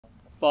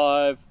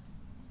5,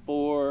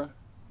 4,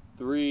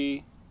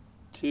 3,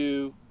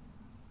 2.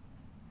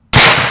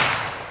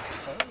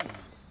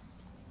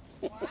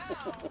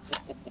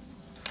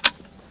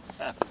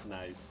 That's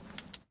nice.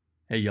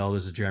 Hey y'all,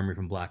 this is Jeremy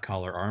from Black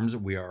Collar Arms.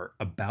 We are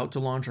about to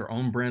launch our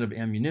own brand of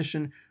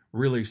ammunition.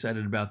 Really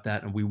excited about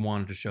that, and we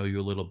wanted to show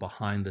you a little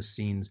behind the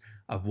scenes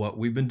of what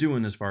we've been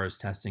doing as far as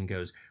testing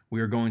goes.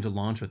 We are going to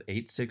launch with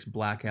 8.6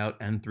 Blackout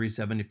and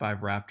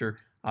 375 Raptor.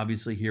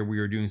 Obviously here we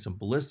are doing some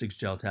ballistics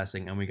gel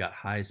testing, and we got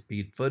high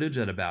speed footage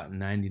at about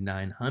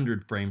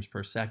 9,900 frames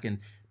per second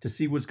to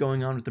see what's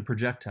going on with the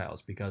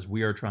projectiles, because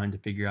we are trying to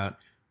figure out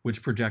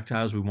which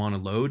projectiles we want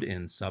to load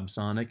in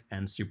subsonic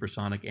and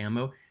supersonic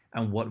ammo,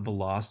 and what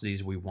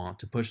velocities we want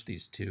to push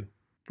these to.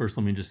 First,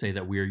 let me just say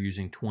that we are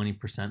using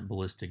 20%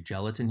 ballistic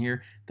gelatin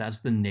here. That's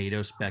the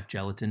NATO spec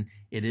gelatin.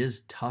 It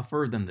is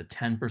tougher than the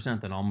 10%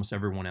 that almost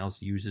everyone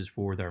else uses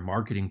for their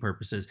marketing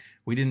purposes.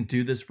 We didn't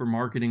do this for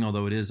marketing,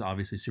 although it is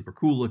obviously super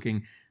cool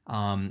looking.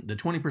 The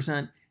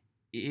 20%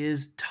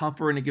 is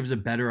tougher, and it gives a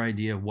better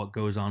idea of what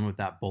goes on with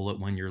that bullet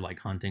when you're like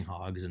hunting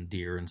hogs and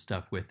deer and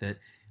stuff with it.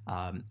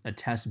 A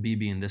test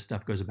BB in this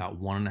stuff goes about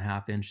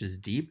 1.5 inches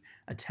deep.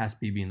 A test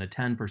BB in the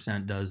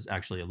 10% does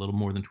actually a little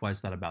more than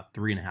twice that, about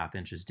 3.5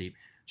 inches deep.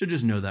 So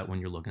just know that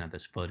when you're looking at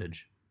this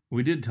footage.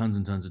 We did tons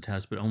and tons of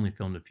tests, but only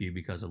filmed a few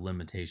because of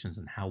limitations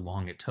and how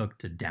long it took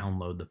to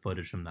download the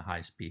footage from the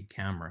high-speed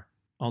camera.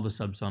 All the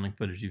subsonic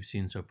footage you've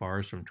seen so far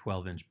is from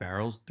 12-inch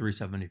barrels.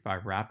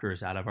 375 Raptor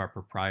is out of our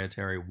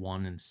proprietary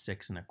 1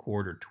 6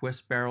 1/4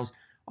 twist barrels.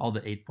 All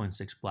the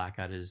 8.6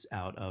 Blackout is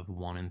out of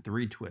 1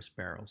 3 twist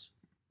barrels.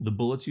 The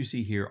bullets you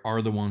see here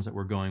are the ones that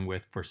we're going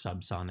with for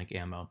subsonic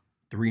ammo.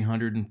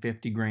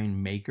 350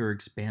 grain Maker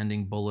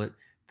expanding bullet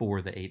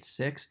for the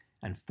 8.6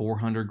 and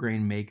 400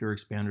 grain Maker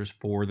expanders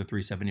for the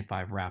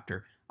 375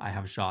 Raptor. I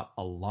have shot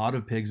a lot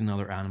of pigs and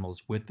other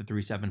animals with the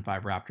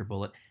 375 Raptor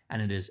bullet,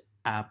 and it is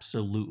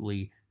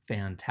absolutely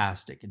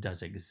fantastic. It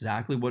does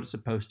exactly what it's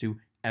supposed to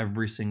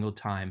every single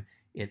time.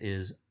 It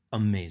is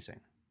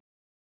amazing.